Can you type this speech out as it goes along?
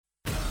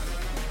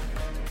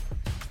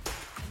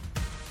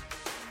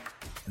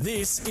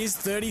This is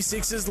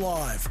 36ers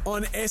Live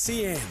on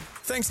SEN.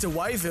 Thanks to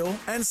Wayville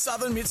and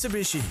Southern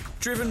Mitsubishi.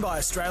 Driven by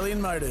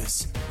Australian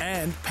Motors.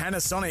 And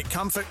Panasonic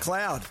Comfort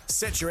Cloud.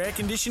 Set your air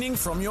conditioning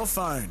from your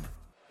phone.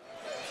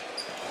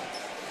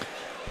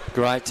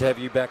 Great to have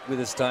you back with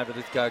us, David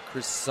Lithgow,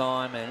 Chris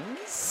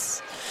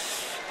Simons.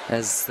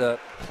 As the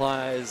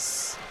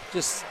players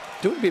just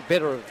doing a bit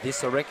better of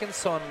this, I reckon.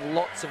 Signed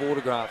lots of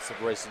autographs of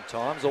recent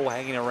times, all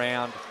hanging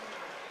around,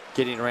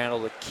 getting around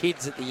all the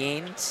kids at the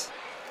end,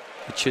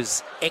 which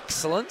is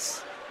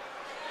excellent.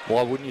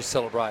 Why wouldn't you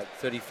celebrate?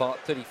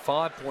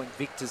 35-point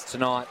victors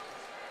tonight.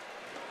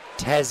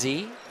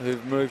 Tassie,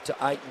 who've moved to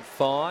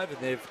 8-5, and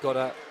they've got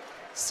a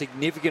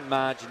significant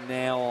margin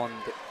now on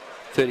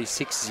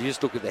 36. You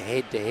just look at the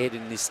head-to-head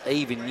in this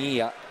even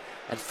year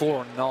at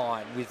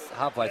 4-9, with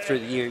halfway through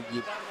the year,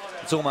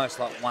 it's almost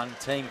like one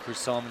team, Chris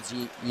Simons.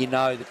 You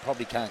know they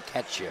probably can't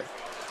catch you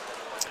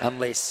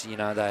unless, you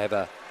know, they have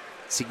a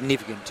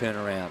significant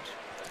turnaround.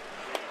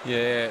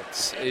 Yeah,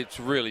 it's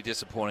really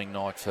disappointing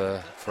night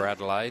for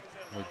Adelaide.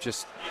 We've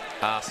just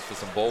asked for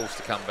some balls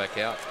to come back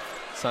out.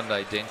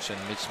 Sunday Dench and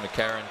Mitch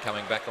McCarron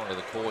coming back onto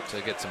the court to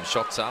get some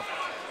shots up.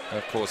 And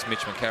of course, Mitch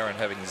McCarron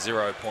having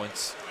 0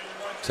 points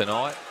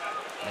tonight.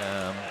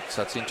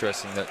 So it's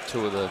interesting that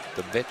two of the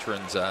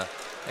veterans are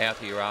out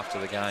here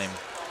after the game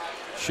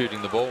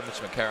shooting the ball.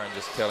 Mitch McCarron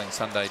just telling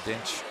Sunday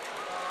Dench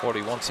what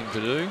he wants him to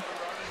do.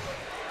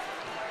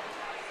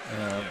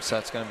 So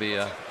it's going to be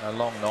a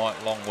long night,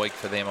 long week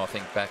for them, I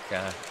think, back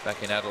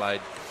in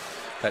Adelaide.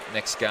 That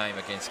next game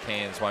against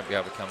Cairns won't be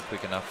able to come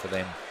quick enough for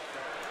them.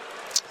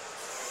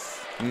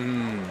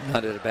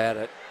 No doubt about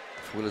it.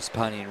 Willis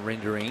Payne in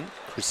rendering.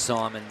 Chris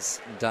Simons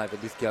and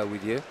David Lithgow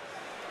with you.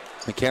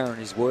 McCarron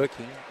is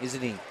working,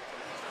 isn't he?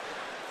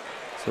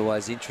 It's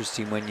always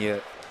interesting when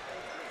you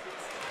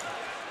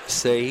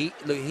see.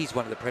 Look, he's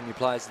one of the premier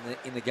players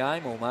in the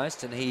game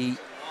almost, and he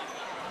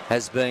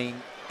has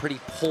been pretty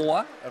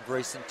poor of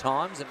recent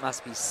times, it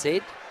must be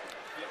said.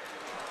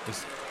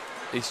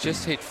 He's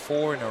just hit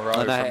 4 in a row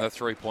from the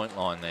three-point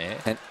line there.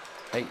 And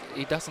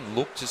he doesn't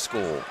look to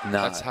score. No.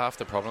 That's half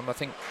the problem. I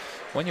think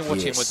when you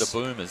watch him with the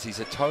Boomers, he's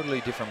a totally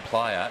different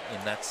player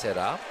in that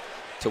setup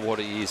to what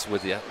he is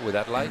with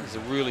Adelaide. He's a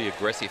really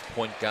aggressive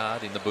point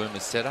guard in the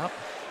Boomers setup,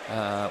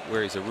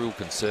 where he's a real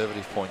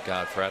conservative point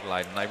guard for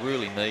Adelaide, and they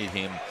really need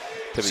him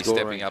to be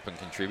stepping up and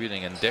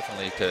contributing, and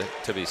definitely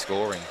to be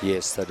scoring.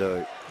 Yes, they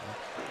do.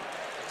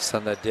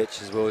 Sunday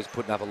Detch as well is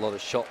putting up a lot of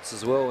shots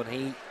as well, and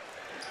he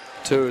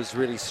too is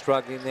really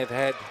struggling. They've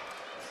had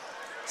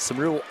some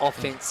real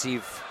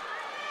offensive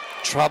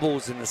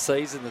troubles in the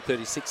season, the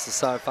 36ers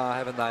so far,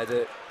 haven't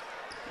they?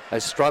 They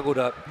struggled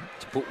to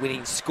put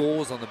winning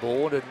scores on the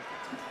board, and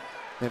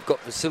they've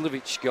got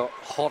Vasiljevic got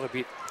hot a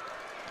bit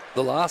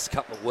the last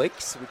couple of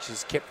weeks, which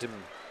has kept him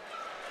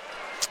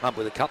up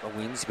with a couple of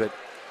wins, but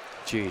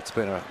gee, it's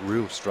been a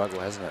real struggle,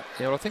 hasn't it?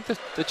 Yeah, well, I think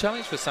the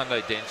challenge for Sunday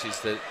Dench is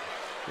that,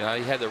 you know,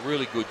 he had a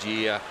really good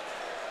year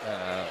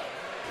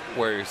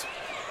where he was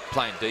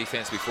playing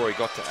defence before he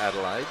got to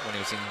Adelaide when he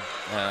was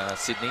in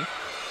Sydney.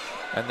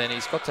 And then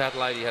he's got to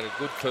Adelaide, he had a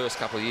good first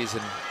couple of years,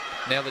 and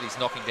now that he's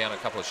knocking down a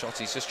couple of shots,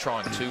 he's just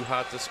trying too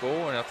hard to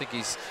score, and I think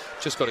he's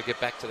just got to get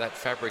back to that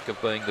fabric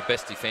of being the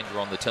best defender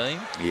on the team.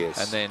 Yes.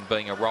 And then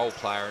being a role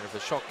player, and if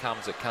a shot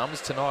comes, it comes.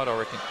 Tonight, I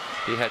reckon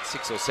he had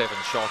 6 or 7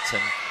 shots,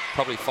 and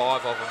probably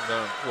 5 of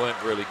them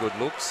weren't really good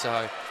looks,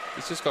 so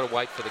he's just got to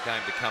wait for the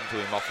game to come to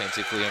him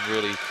offensively and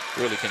really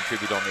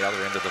contribute on the other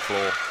end of the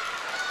floor.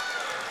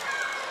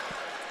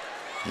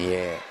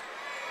 Yeah,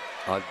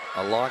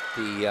 I like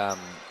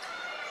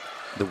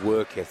the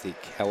work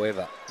ethic.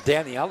 However,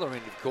 down the other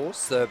end, of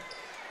course, the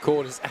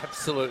court is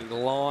absolutely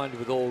lined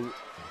with all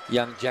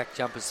young Jack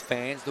Jumpers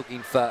fans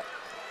looking for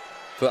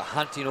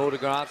hunting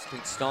autographs.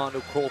 Clint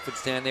Steindl,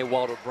 Crawford's down there.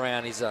 Walter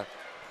Brown is a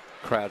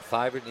crowd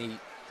favourite, and he's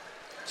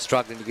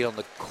struggling to get on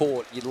the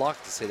court. You'd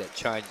like to see that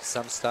change at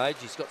some stage.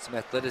 He's got some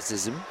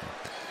athleticism.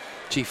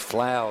 Gee,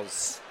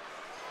 Flowers.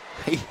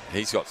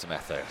 He's got some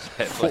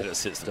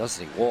athleticism.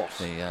 Doesn't he? What?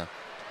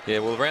 Yeah,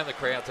 well, around the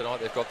crowd tonight,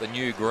 they've got the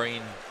new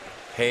green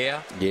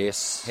hair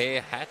hats,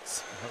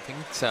 I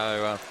think.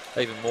 So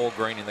even more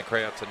green in the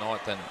crowd tonight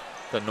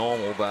than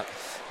normal. But,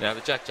 you know, the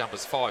Jack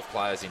Jumpers, 5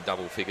 players in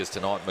double figures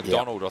tonight.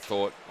 McDonald, I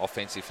thought,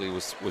 offensively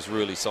was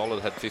really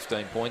solid, had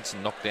 15 points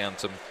and knocked down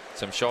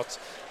some shots.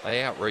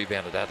 They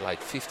out-rebounded Adelaide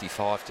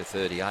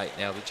 55-38.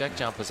 Now, the Jack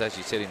Jumpers, as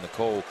you said in the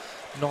call,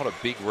 not a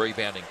big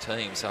rebounding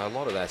team, so a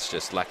lot of that's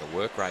just lack of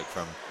work rate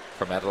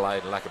from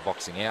Adelaide and lack of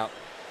boxing out.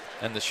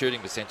 And the shooting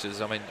percentages,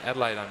 I mean,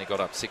 Adelaide only got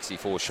up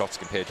 64 shots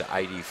compared to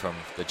 80 from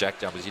the Jack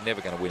Jumpers. You're never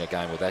going to win a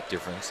game with that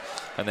difference.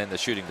 And then the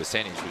shooting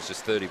percentage was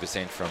just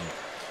 30% from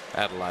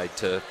Adelaide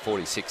to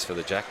 46 for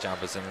the Jack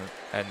Jumpers.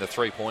 And the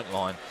three-point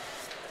line,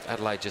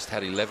 Adelaide just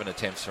had 11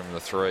 attempts from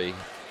the three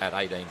at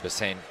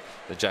 18%.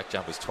 The Jack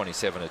Jumpers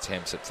 27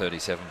 attempts at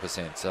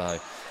 37%. So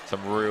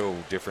some real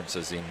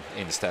differences in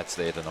stats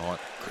there tonight.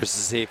 Chris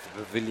is here for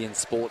Pavilion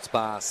Sports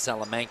Bar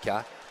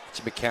Salamanca.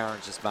 Jim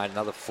McCarron's just made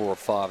another 4 or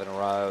 5 in a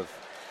row.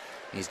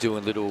 He's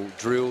doing little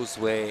drills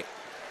where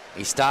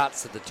He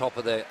starts at the top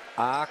of the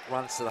arc,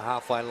 runs to the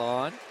halfway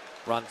line,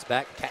 runs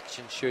back, catch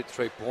and shoot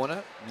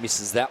three-pointer,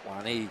 misses that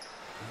one.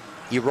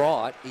 You're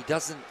right. He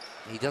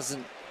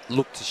doesn't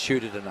look to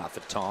shoot it enough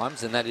at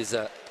times, and that is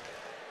a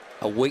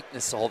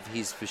weakness of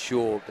his for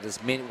sure. But it's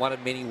one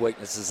of many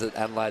weaknesses that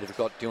Adelaide have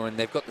got doing.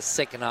 They've got the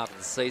second half of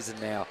the season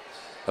now,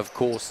 of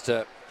course,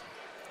 to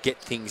get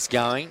things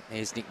going.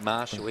 Here's Nick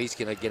Marshall. He's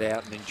going to get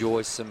out and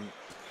enjoy some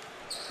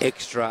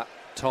extra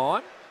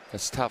time.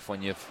 It's tough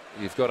when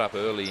you've got up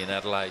early in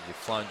Adelaide, you've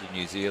flown to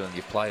New Zealand,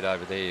 you've played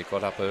over there, you've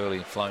got up early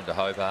and flown to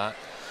Hobart,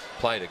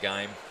 played a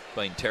game,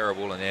 been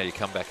terrible, and now you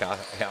come back out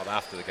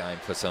after the game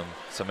for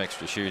some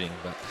extra shooting.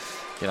 But,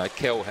 you know,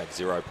 Kell had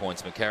 0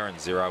 points, McCarron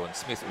 0, and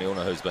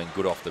Smith-Milner, who's been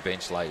good off the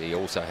bench lately,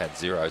 also had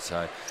 0.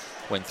 So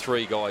when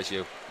three guys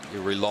you're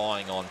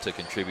relying on to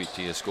contribute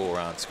to your score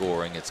aren't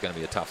scoring, it's going to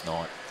be a tough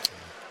night.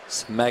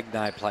 So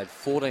Magnay played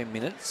 14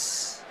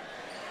 minutes,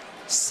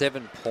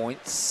 7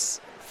 points,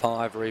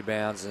 5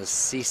 rebounds, an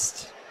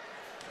assist,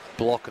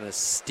 block and a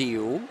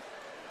steal,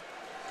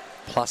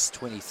 plus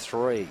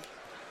 23.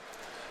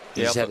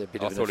 He's had a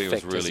bit of an effect. I thought he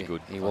was really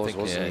good. He was,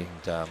 wasn't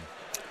he?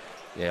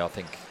 And, I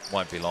think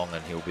won't be long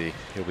and he'll be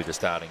the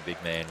starting big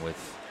man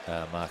with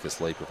Marcus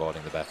Lee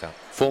providing the backup.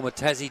 Former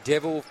Tassie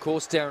Devil, of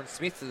course, Darren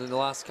Smith, in the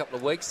last couple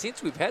of weeks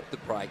since we've had the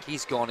break,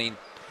 he's gone in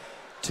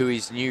to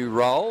his new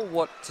role.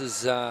 What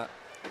does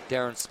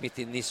Darren Smith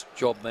in this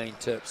job mean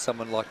to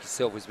someone like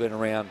yourself who's been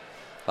around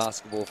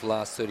basketball for the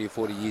last 30 or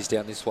 40 years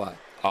down this way?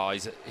 Oh,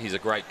 he's a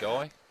great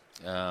guy,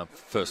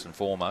 first and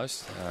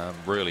foremost.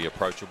 Really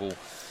approachable.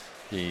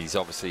 He's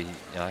obviously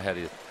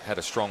had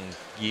a strong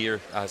year,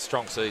 a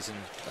strong season,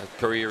 a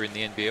career in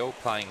the NBL,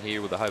 playing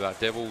here with the Hobart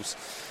Devils.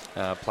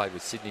 Played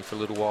with Sydney for a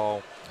little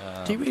while.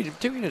 Did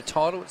he win a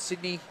title at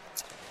Sydney?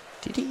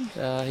 Did he?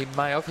 He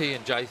may have. He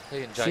and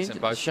Jason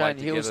both Shane played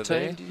Hill's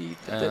together team,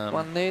 there. did he that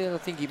one there? I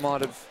think he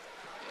might have.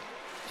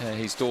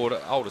 His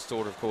oldest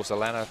daughter, of course,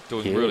 Alana,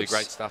 doing really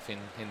great stuff in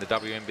the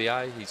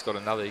WNBA. He's got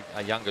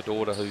a younger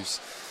daughter who's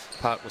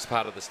was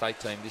part of the state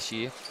team this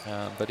year,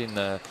 but in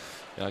the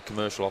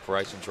commercial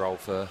operations role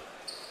for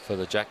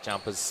the Jack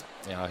Jumpers.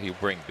 He'll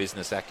bring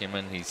business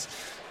acumen. He's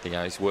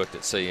worked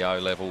at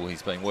CEO level.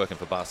 He's been working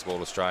for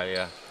Basketball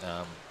Australia,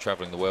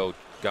 travelling the world,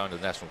 going to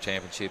the national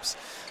championships.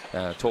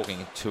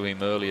 Talking to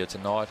him earlier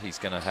tonight, he's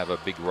going to have a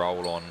big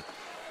role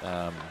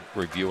on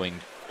reviewing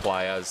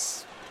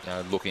players,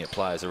 looking at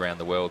players around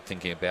the world,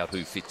 thinking about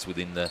who fits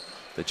within the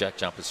Jack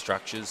Jumpers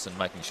structures and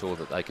making sure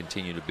that they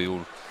continue to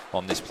build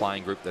on this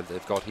playing group that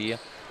they've got here.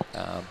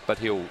 But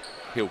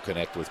he'll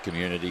connect with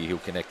community, he'll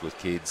connect with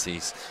kids.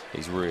 He's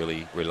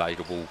really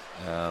relatable.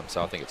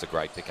 So I think it's a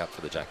great pickup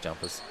for the Jack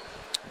Jumpers.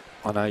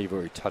 I know you've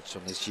already touched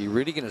on this. You're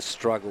really going to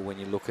struggle when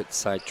you look at,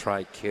 say,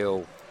 Trey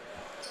Kell.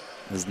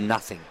 There's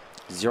nothing.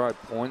 0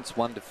 points,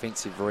 1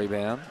 defensive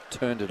rebound,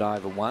 turned it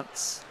over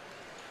once.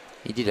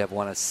 He did have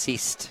 1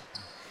 assist.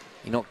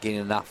 You're not getting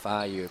enough,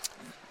 are you?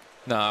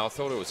 No, I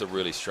thought it was a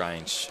really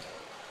strange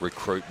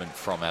recruitment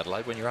from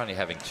Adelaide when you're only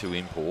having 2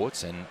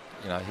 imports, and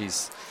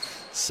his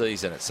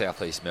season at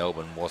South East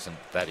Melbourne wasn't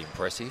that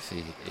impressive.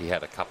 He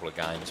had a couple of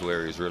games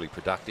where he was really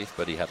productive,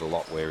 but he had a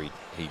lot where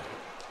he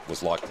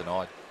was like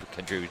tonight,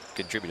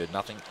 contributed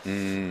nothing.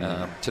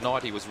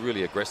 Tonight he was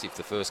really aggressive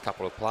the first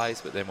couple of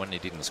plays, but then when he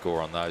didn't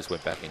score on those,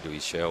 went back into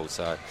his shell.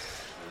 So,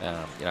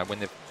 when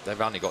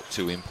they've only got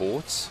 2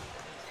 imports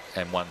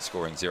and one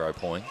scoring 0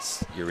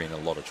 points, you're in a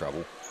lot of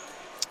trouble.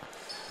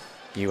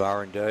 You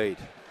are indeed.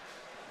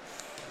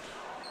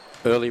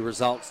 Early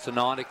results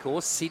tonight, of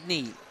course.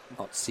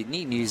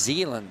 New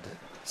Zealand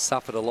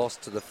suffered a loss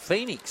to the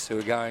Phoenix, who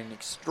are going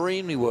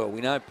extremely well.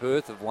 We know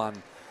Perth have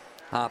won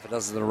half a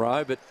dozen in a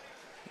row, but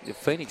the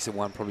Phoenix have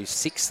won probably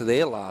 6 of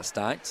their last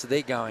 8, so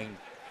they're going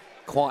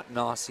quite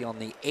nicely on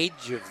the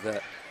edge of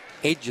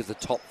the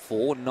top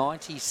 4.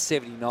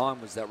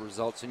 90-79 was that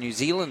result. So New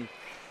Zealand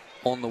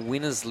on the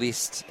winners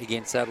list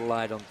against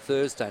Adelaide on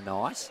Thursday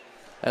night.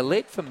 They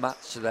led for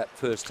much of that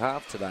first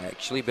half today,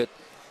 actually, but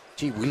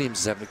gee,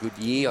 Williams is having a good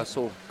year. I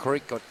saw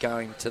Creek got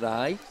going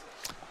today.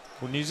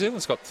 Well, New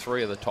Zealand's got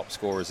 3 of the top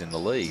scorers in the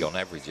league on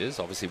averages.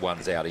 Obviously,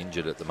 one's out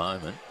injured at the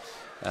moment.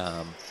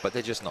 But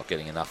they're just not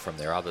getting enough from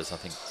their others. I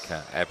think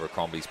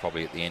Abercrombie's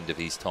probably at the end of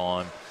his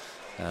time,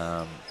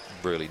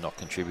 really not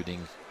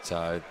contributing.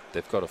 So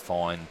they've got to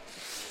find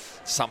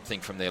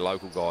something from their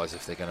local guys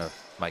if they're going to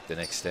make the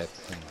next step.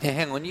 Now,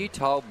 hang on,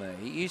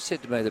 you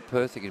said to me that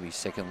Perth are going to be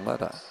second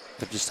ladder.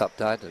 They've just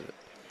updated it.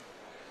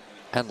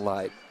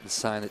 Adelaide is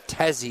saying that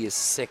Tassie is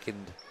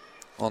second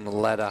on the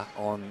ladder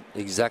on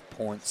exact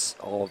points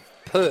of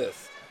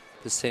Perth,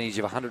 percentage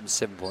of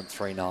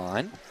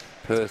 107.39.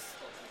 Perth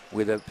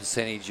with a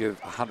percentage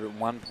of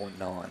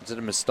 101.9. Is it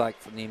a mistake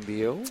from the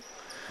NBL?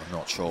 I'm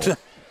not sure.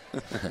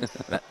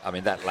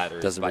 that ladder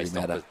is doesn't based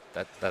really matter.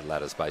 on that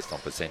ladder's based on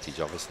percentage,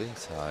 obviously.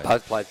 So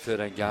both played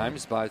 13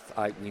 games, both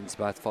 8 wins,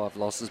 both 5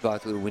 losses,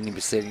 both with a winning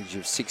percentage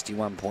of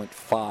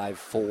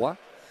 61.54.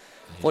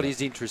 What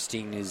is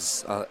interesting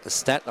is a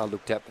stat I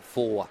looked at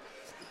before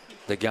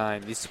the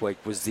game this week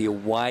was the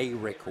away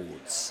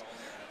records.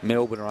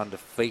 Melbourne are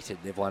undefeated.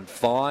 They've won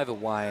 5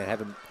 away and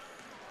haven't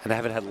and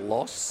haven't had a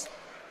loss.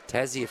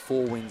 Tassie are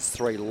 4 wins,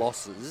 3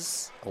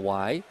 losses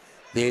away.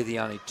 They're the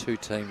only 2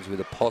 teams with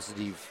a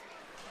positive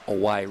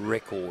away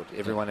record.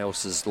 Everyone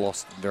else has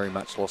lost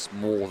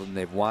more than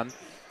they've won.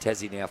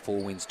 Tassie now 4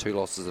 wins, 2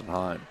 losses at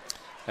home.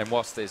 And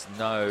whilst there's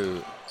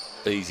no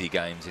easy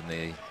games in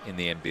the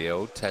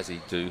NBL,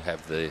 Tassie do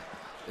have the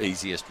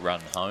easiest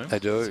run home. They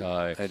do.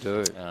 So, they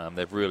do.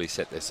 They've really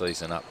set their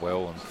season up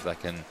well, and if they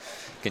can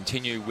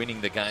continue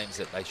winning the games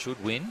that they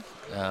should win,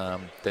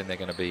 then they're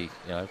going to be,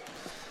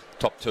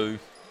 top 2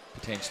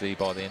 potentially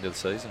by the end of the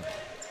season.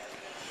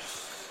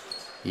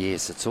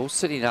 Yes, it's all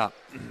setting up.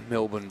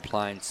 Melbourne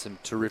playing some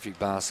terrific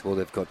basketball.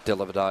 They've got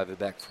Dellavedova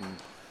back from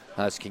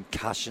those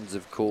concussions,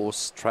 of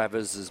course.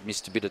 Travers has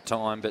missed a bit of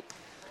time, but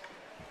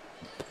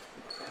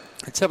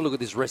let's have a look at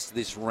this rest of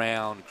this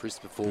round, Chris,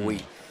 before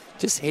we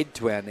just head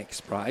to our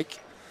next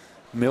break.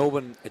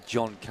 Melbourne at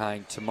John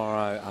Cain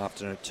tomorrow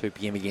afternoon at 2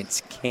 p.m.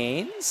 against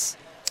Cairns.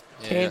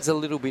 Yeah. Cairns a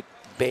little bit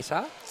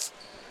better,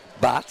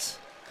 but...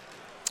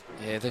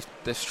 Yeah,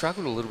 they've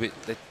struggled a little bit.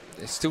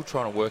 They're still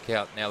trying to work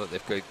out, now that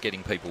they're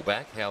getting people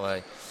back, how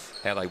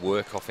they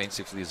work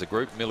offensively as a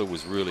group. Miller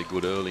was really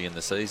good early in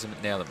the season.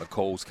 Now that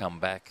McCall's come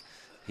back,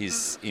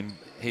 his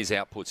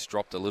output's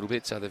dropped a little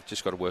bit, so they've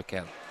just got to work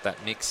out that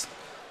mix.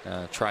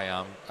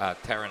 Taron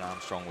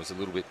Armstrong was a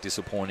little bit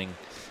disappointing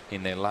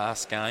in their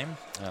last game.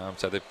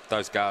 So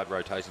those guard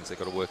rotations they've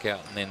got to work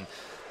out. And then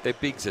their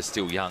bigs are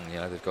still young.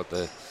 They've got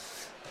the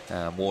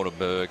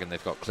Waterberg and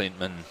they've got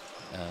Clintman,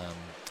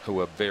 who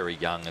are very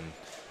young and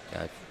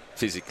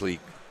physically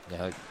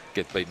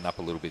get beaten up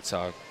a little bit.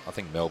 So I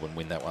think Melbourne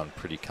win that one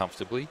pretty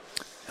comfortably.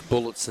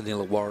 Bullets and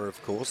Illawarra,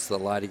 of course, the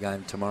later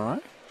game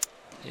tomorrow.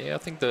 Yeah, I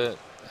think the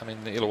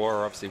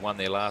Illawarra obviously won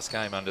their last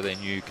game under their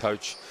new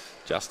coach,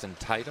 Justin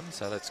Tatum,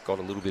 so that's got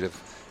a little bit of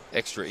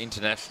extra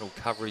international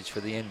coverage for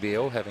the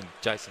NBL, having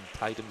Jason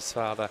Tatum's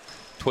father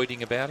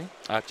tweeting about him,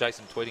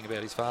 Jason tweeting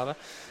about his father.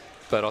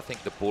 But I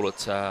think the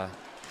Bullets are,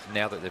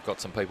 now that they've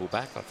got some people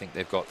back, I think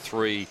they've got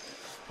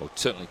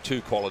certainly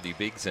 2 quality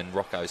bigs, and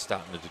Rocco's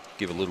starting to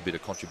give a little bit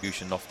of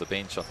contribution off the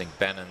bench. I think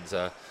Bannon's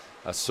a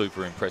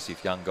super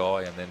impressive young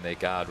guy, and then their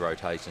guard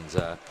rotations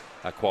are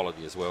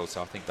quality as well.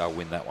 So I think they'll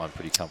win that one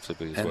pretty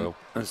comfortably as well.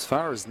 As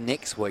far as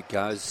next week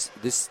goes,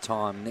 this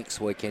time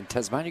next weekend,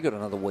 Tasmania got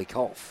another week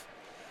off.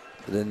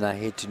 But then they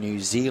head to New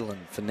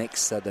Zealand for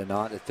next Saturday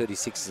night. The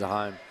 36ers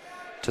are home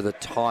to the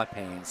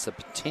Taipans. So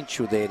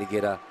potential there to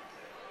get a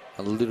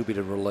little bit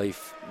of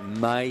relief.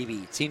 Maybe.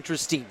 It's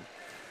interesting.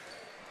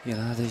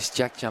 These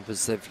Jack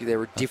Jumpers,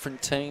 they're a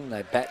different team.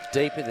 They bat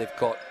deeper. They've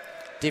got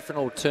different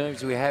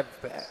alternatives. We have,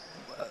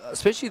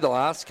 especially the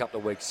last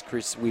couple of weeks,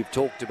 Chris, we've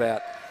talked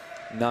about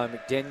no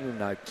McDaniel,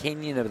 no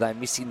Kenyon. Are they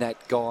missing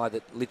that guy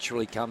that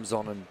literally comes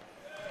on and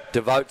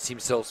devotes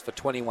himself for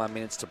 21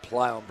 minutes to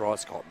play on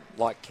Bryce Cotton,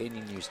 like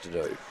Kenyon used to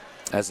do,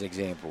 as an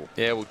example?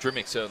 Yeah, well,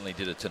 Drimmick certainly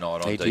did it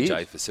tonight on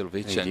DJ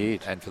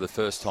Vasiljevic. And for the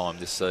first time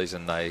this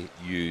season, they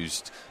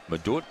used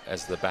Madut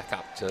as the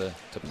backup to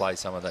play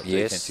some of that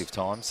defensive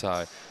time.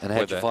 So, and how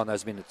did you find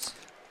those minutes?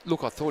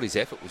 Look, I thought his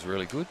effort was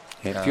really good.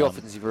 Yeah, a few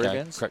offensive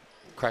rebounds.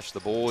 Crashed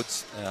the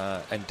boards,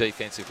 and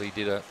defensively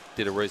did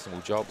a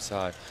reasonable job.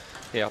 So,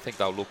 yeah, I think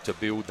they'll look to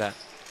build that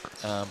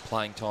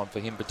playing time for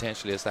him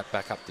potentially as that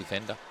backup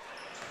defender.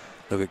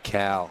 Look at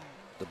Cal,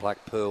 the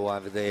Black Pearl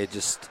over there,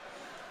 just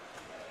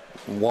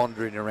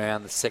wandering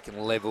around the second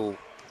level,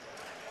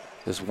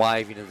 just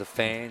waving to the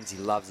fans.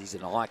 He's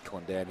an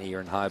icon down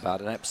here in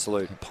Hobart, an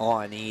absolute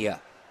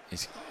pioneer.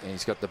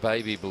 He's got the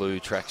baby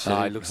blue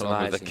tracksuit. He looks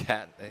amazing. With the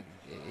cat.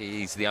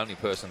 He's the only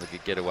person that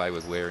could get away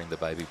with wearing the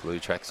baby blue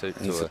tracksuit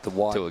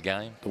to a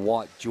game. The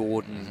white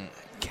Jordan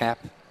cap.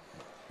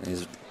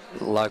 There's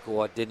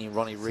local identity,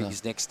 Ronnie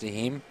Riggs next to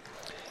him.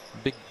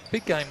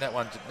 Big game, that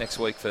one next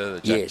week for the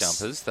Jack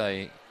Jumpers.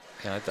 They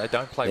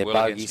don't play their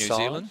well against New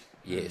Zealand.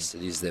 Yes,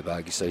 it is their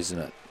bogey season,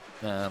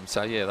 isn't it?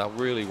 So yeah, they'll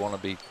really want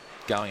to be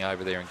going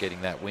over there and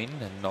getting that win,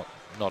 and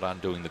not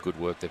undoing the good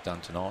work they've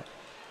done tonight.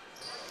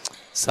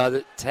 So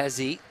that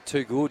Tassie,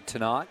 too good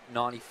tonight,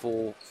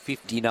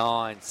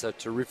 94-59. So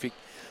terrific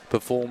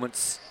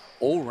performance,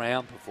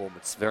 all-round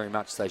performance, very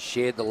much. They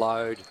shared the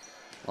load,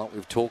 like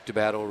we've talked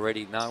about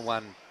already. No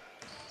one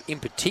in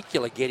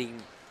particular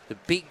getting the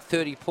big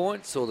 30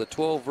 points or the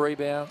 12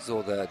 rebounds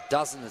or the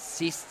dozen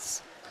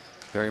assists.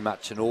 Very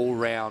much an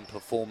all-round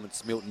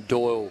performance. Milton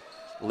Doyle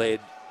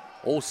led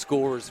all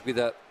scorers with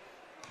a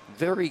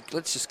very,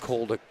 let's just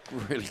call it a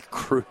really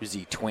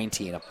cruisy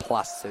 20 and a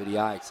plus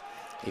 38,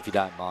 if you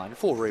don't mind.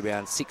 4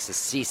 rebounds, 6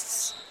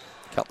 assists,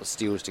 a couple of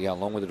steals to go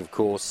along with it, of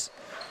course.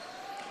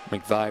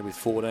 McVeigh with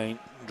 14,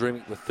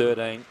 Drimmick with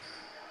 13,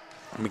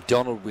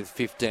 McDonald with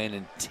 15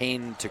 and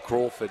 10 to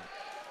Crawford.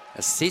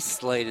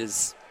 Assist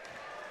leaders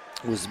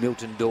was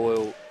Milton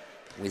Doyle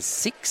with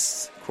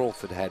 6.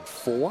 Crawford had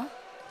 4.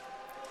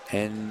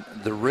 And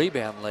the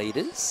rebound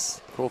leaders,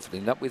 Crawford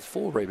ended up with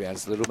 4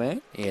 rebounds, the little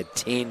man. He had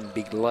 10,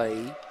 Big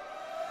Lee.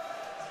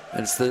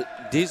 And it's the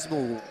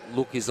dismal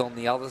look is on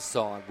the other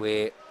side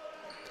where,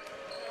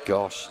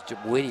 gosh,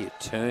 where do you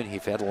turn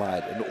here for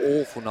Adelaide? An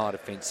awful night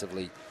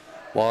offensively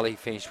While he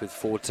finished with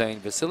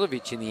 14,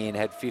 Vasiljevic in the end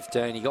had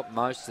 15. He got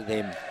most of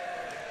them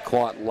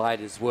quite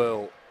late as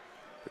well.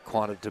 But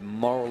quite a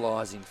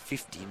demoralising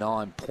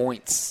 59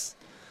 points.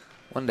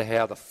 Wonder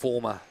how the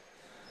former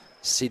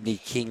Sydney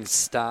Kings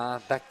star,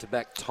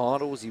 back-to-back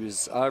titles. He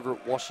was over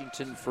at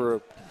Washington for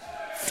a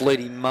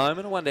fleeting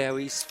moment. I wonder how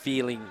he's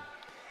feeling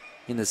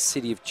in the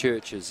city of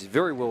churches. He's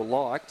very well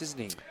liked, isn't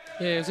he?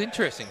 Yeah, it was an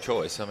interesting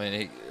choice. I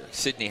mean,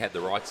 Sydney had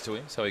the rights to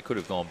him, so he could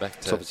have gone back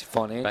to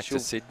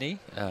Sydney.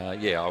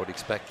 I would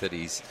expect that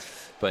he's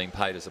being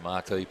paid as a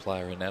marquee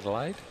player in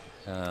Adelaide.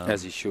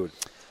 As he should.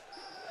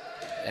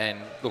 And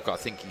look, I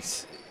think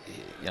he's,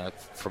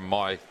 from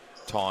my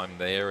time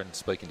there and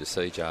speaking to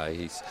CJ,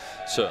 he's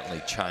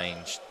certainly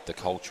changed the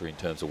culture in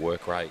terms of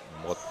work rate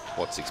and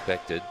what's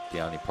expected. The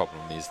only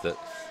problem is that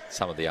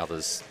some of the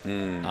others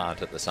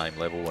aren't at the same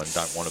level and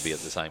don't want to be at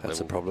the same level. That's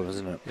a problem,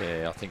 isn't it?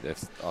 Yeah, I think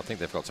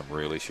they've got some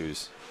real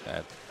issues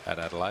at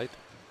Adelaide.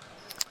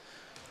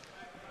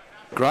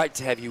 Great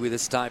to have you with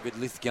us, David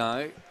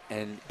Lithgow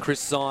and Chris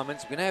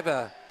Simons. We're going to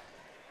have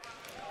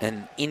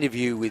an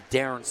interview with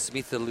Darren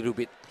Smith a little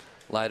bit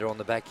later on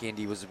the back end.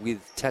 He was with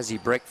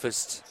Tassie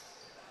Breakfast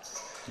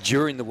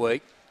during the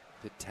week,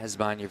 but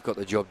Tasmania have got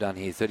the job done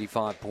here.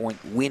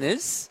 35-point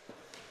winners.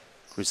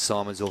 Chris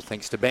Simons, all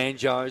thanks to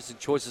Banjos and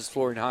Choices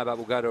Floor in Hobart.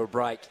 We'll go to a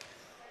break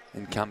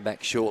and come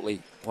back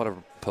shortly. What a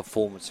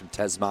performance from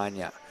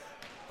Tasmania.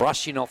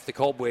 Brushing off the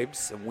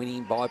cobwebs and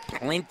winning by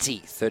plenty,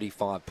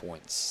 35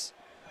 points.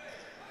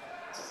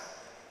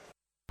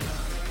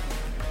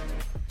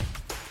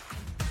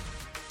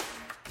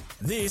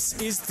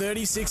 This is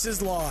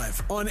 36ers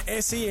Live on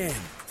SEN.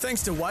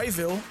 Thanks to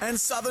Wayville and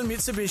Southern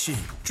Mitsubishi.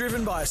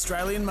 Driven by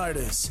Australian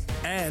Motors.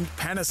 And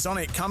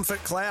Panasonic Comfort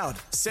Cloud.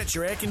 Set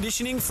your air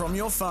conditioning from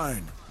your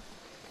phone.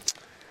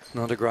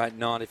 Not a great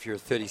night if you're a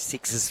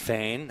 36ers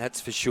fan,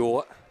 that's for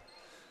sure.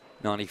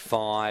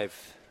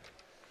 95,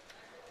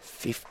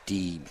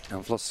 50.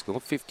 I've lost the score.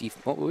 50.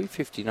 What were we?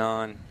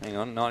 59. Hang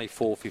on.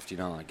 94,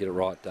 59. Get it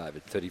right,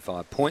 David.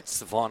 35 points,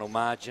 the final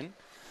margin.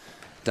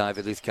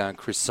 David Lithgow and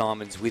Chris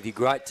Simons with you.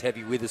 Great to have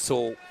you with us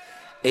all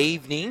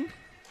evening.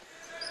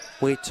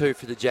 Where to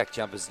for the Jack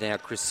Jumpers now,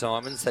 Chris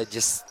Simons? They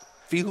just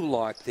feel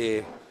like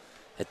they're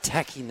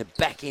attacking the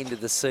back end of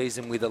the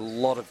season with a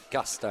lot of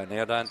gusto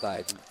now, don't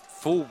they?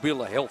 Full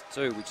bill of health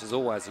too, which is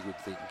always a good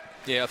thing.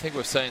 Yeah, I think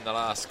we've seen the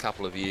last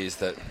couple of years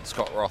that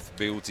Scott Roth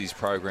builds his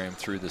program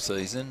through the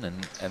season,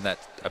 and that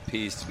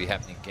appears to be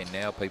happening again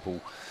now.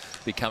 People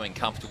becoming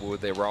comfortable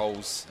with their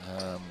roles.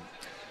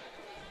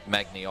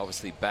 Magni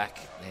obviously back,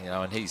 and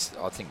I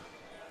think,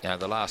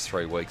 the last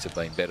 3 weeks have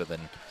been better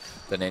than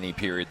any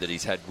period that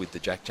he's had with the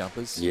Jack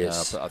Jumpers.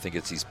 Yes. I think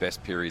it's his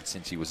best period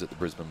since he was at the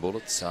Brisbane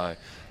Bullets, so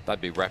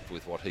they'd be wrapped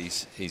with what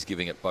he's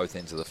giving at both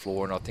ends of the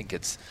floor, and I think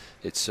it's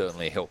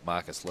certainly helped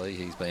Marcus Lee.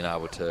 He's been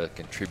able to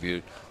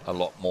contribute a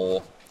lot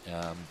more,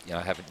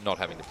 not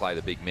having to play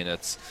the big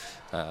minutes,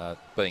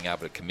 being able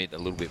to commit a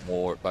little bit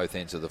more at both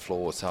ends of the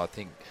floor. So I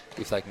think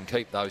if they can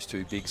keep those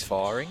two bigs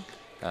firing,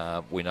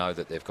 we know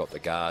that they've got the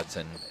guards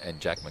and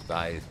Jack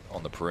McVeigh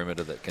on the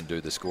perimeter that can do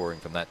the scoring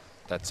from that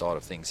side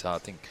of things. So I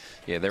think,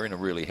 they're in a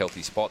really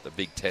healthy spot. The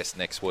big test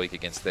next week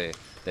against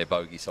their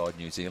bogey side,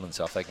 New Zealand.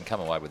 So if they can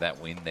come away with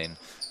that win, then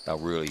they'll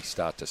really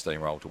start to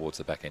steamroll towards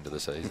the back end of the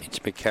season.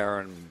 Mitch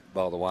McCarron,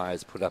 by the way,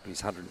 has put up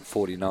his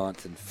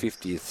 149th and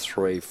 50th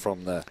three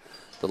from the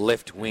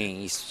left wing.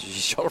 He's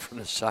shot it from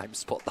the same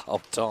spot the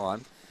whole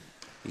time.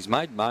 He's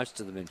made most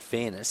of them, in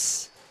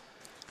fairness.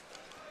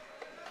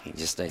 He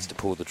just needs to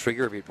pull the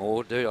trigger a bit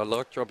more. Dude, I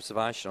liked your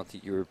observation. I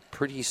think you were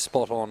pretty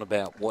spot on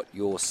about what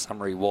your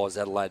summary was.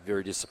 Adelaide,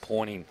 very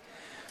disappointing.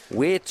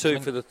 Where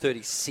to for the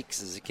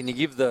 36ers? Can you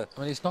give the...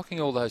 he's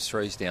knocking all those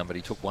threes down, but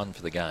he took one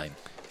for the game.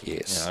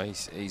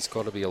 Yes. He's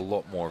got to be a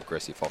lot more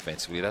aggressive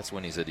offensively. That's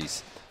when he's at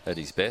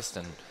his best.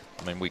 And,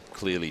 we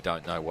clearly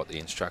don't know what the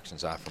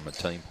instructions are from a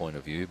team point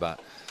of view, but,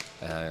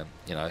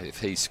 if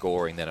he's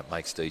scoring, then it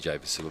makes DJ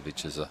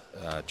Vasiljevic's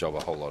job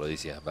a whole lot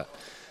easier. But...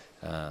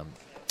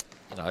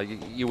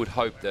 you would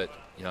hope that,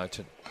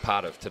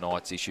 part of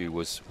tonight's issue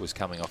was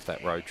coming off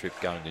that road trip,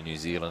 going to New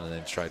Zealand and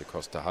then straight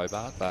across to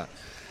Hobart. But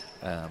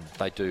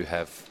they do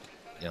have,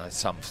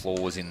 some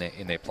flaws in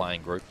their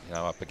playing group,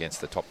 up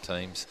against the top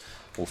teams.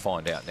 We'll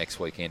find out next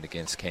weekend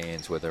against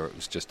Cairns whether it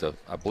was just a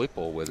blip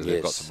or whether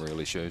they've got some real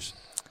issues.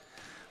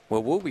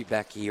 Well, we'll be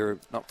back here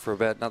not for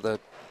about another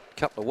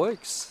couple of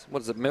weeks.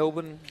 What is it,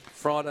 Melbourne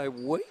Friday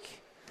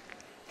week?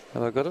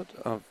 Have I got it?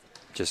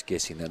 Just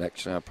guessing that,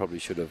 actually. I probably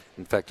should have.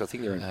 In fact, I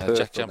think they're in Perth.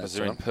 Jack Jumpers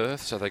are in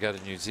Perth, so they go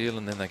to New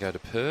Zealand, then they go to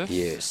Perth.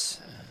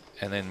 Yes.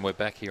 And then we're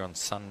back here on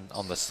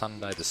the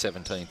Sunday, the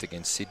 17th,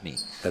 against Sydney.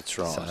 That's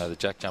right. So the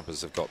Jack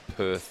Jumpers have got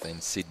Perth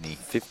and Sydney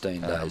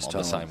 15 days on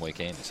the same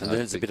weekend. So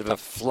there's a bit of a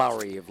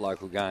flurry of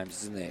local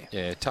games, isn't there?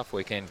 Yeah, tough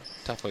weekend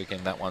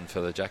that one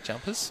for the Jack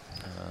Jumpers.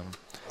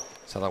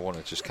 So they want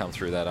to just come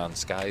through that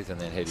unscathed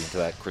and then head into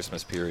that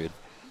Christmas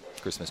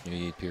New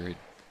Year period.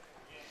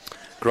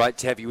 Great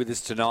to have you with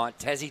us tonight.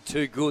 Tassie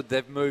too good.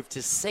 They've moved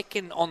to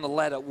second on the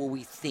ladder. Well,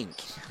 we think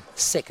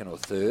second or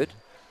third.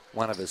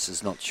 One of us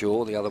is not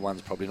sure. The other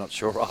one's probably not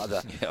sure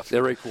either. Yep.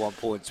 They're equal on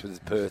points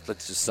with Perth.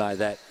 Let's just say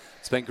that.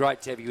 It's been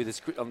great to have you with us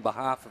on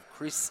behalf of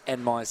Chris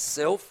and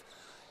myself.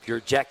 If you're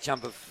a Jack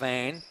Jumper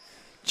fan,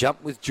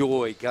 jump with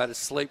joy. Go to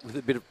sleep with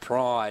a bit of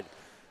pride.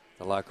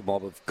 The local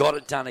mob have got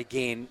it done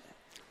again.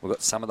 We've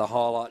got some of the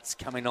highlights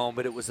coming on,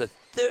 but it was a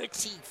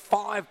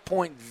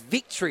 35-point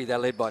victory. They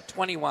led by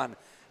 21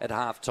 at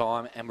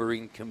halftime, and we're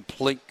in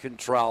complete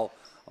control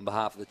on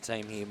behalf of the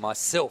team here.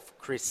 Myself,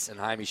 Chris and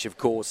Hamish, of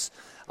course,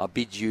 I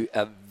bid you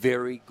a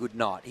very good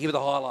night. Here are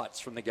the highlights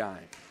from the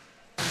game.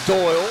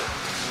 Doyle,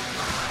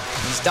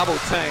 he's double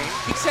teamed.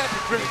 Kicks out to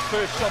Grimmick's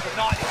first shot at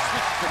night. He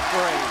switches to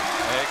three.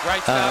 Yeah,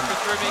 great start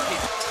for Grimmick.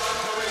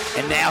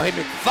 And now him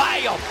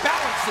McVeigh off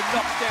balance and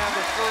knocks down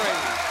the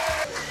three.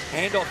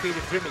 Hand off here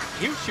to Grimmick.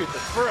 He'll shoot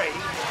the three.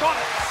 Got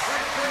it.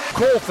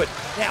 Crawford.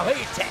 Now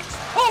he attacks.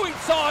 Oh,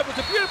 inside with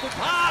a beautiful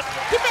pass.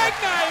 To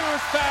Magnay, who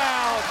is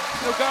fouled.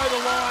 He'll go to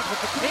the line for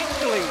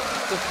potentially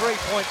the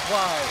three-point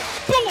play.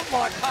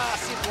 Bullet-like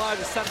pass in below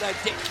the Sunday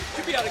deck.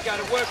 Should be able to go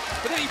to work.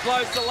 But then he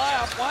blows the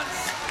layup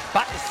once.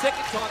 But the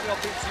second time the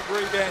offensive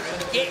rebound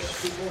he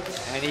gets.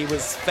 And he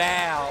was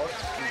fouled.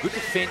 Good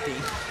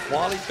defending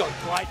while he's got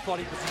great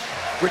body position.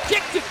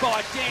 Rejected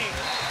by Deng.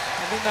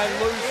 And then they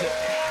lose it.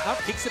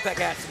 Kicks it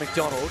back out to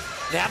McDonald.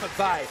 Now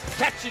McVeigh.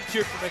 Catch and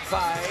shoot from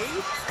McVeigh.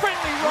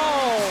 Friendly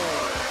roll.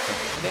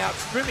 Now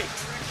it's Grimmick.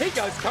 He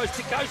goes coast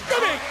to coast.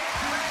 Grimmick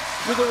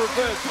with a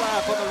reverse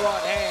layup on the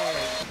right hand.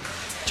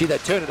 Gee, they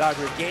turn it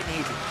over again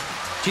here.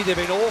 Gee, they've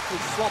been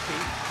awfully sloppy.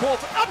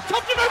 Crawford up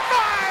top to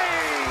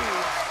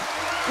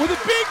McVeigh with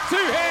a big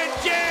two-hand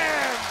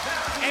jam.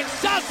 And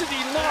doesn't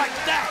he like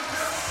that?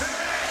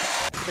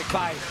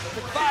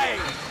 McVeigh,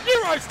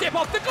 Euro step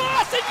off the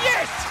glass, and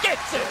yes,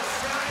 gets it!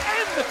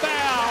 And the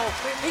foul!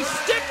 He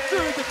stepped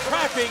through the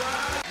traffic.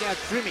 Now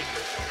Grimmick,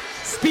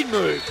 spin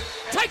move,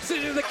 takes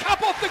it into the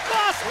cup off the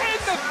glass,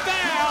 and the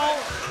foul!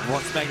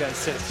 Wants Magno to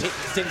set a pick,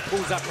 instead he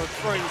pulls up for a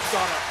three, he's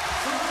got it.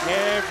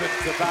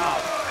 Heavens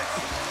above.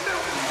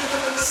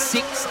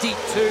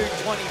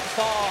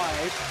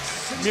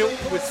 62-25, Milk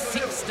with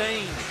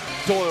 16.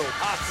 Doyle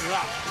passes it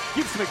up,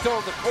 gives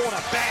McDonald the corner,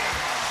 bang!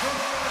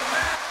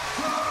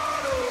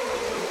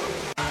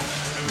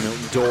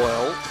 Milton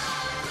Doyle.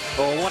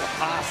 Oh, what a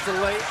pass to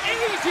Lee.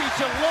 Easy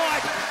to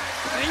like.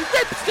 And he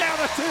rips down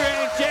a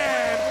two-hand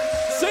jam.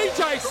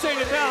 CJ's seen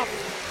enough.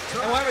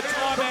 And we'll have a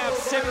timeout,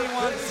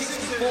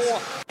 71-64.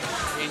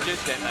 Injured,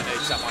 then they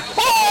need someone to...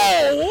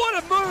 Oh,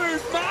 what a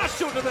move.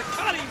 Marshall to the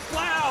cutting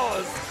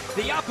Flowers.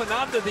 The up and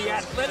under, the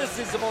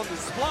athleticism on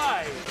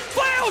display.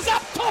 Flowers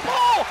up top.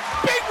 Oh,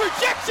 big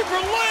rejection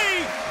from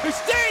Lee, who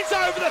stands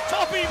over the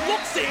top. He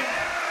looks in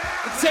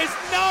and says,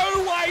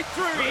 no way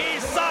through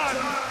here, son.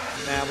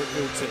 Now with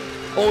Milton.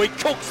 Oh, he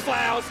cooks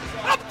Flowers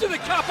up to the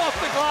cup off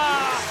the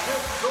glass.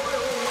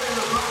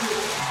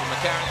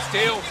 McCarron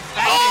still.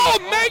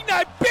 Oh,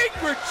 Magno, big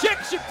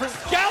rejection from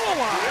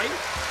Galloway.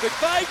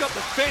 McVeigh got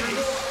the finish.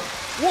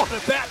 What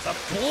about the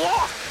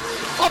block?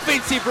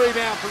 Offensive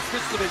rebound from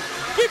Christopher.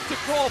 Give to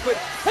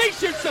Crawford. He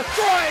shoots a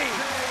three.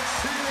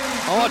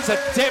 Oh, it's a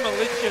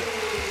demolition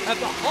at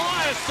the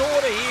highest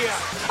order here.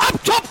 Up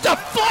top to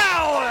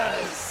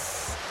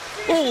Flowers.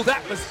 Oh,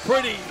 that was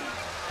pretty.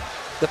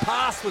 The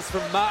pass was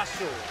from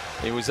Marshall.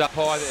 He was up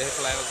high there,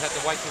 Flowers. Had to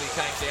wait till he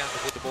came down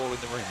to put the ball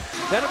in the ring.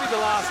 That'll be the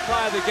last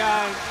play of the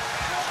game.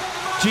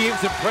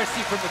 Jim's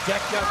impressive from the Jack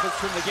Jumpers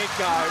from the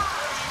get-go.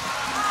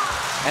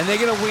 And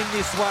they're going to win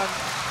this one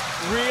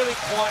really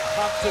quite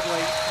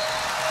comfortably.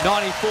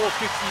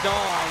 94-59.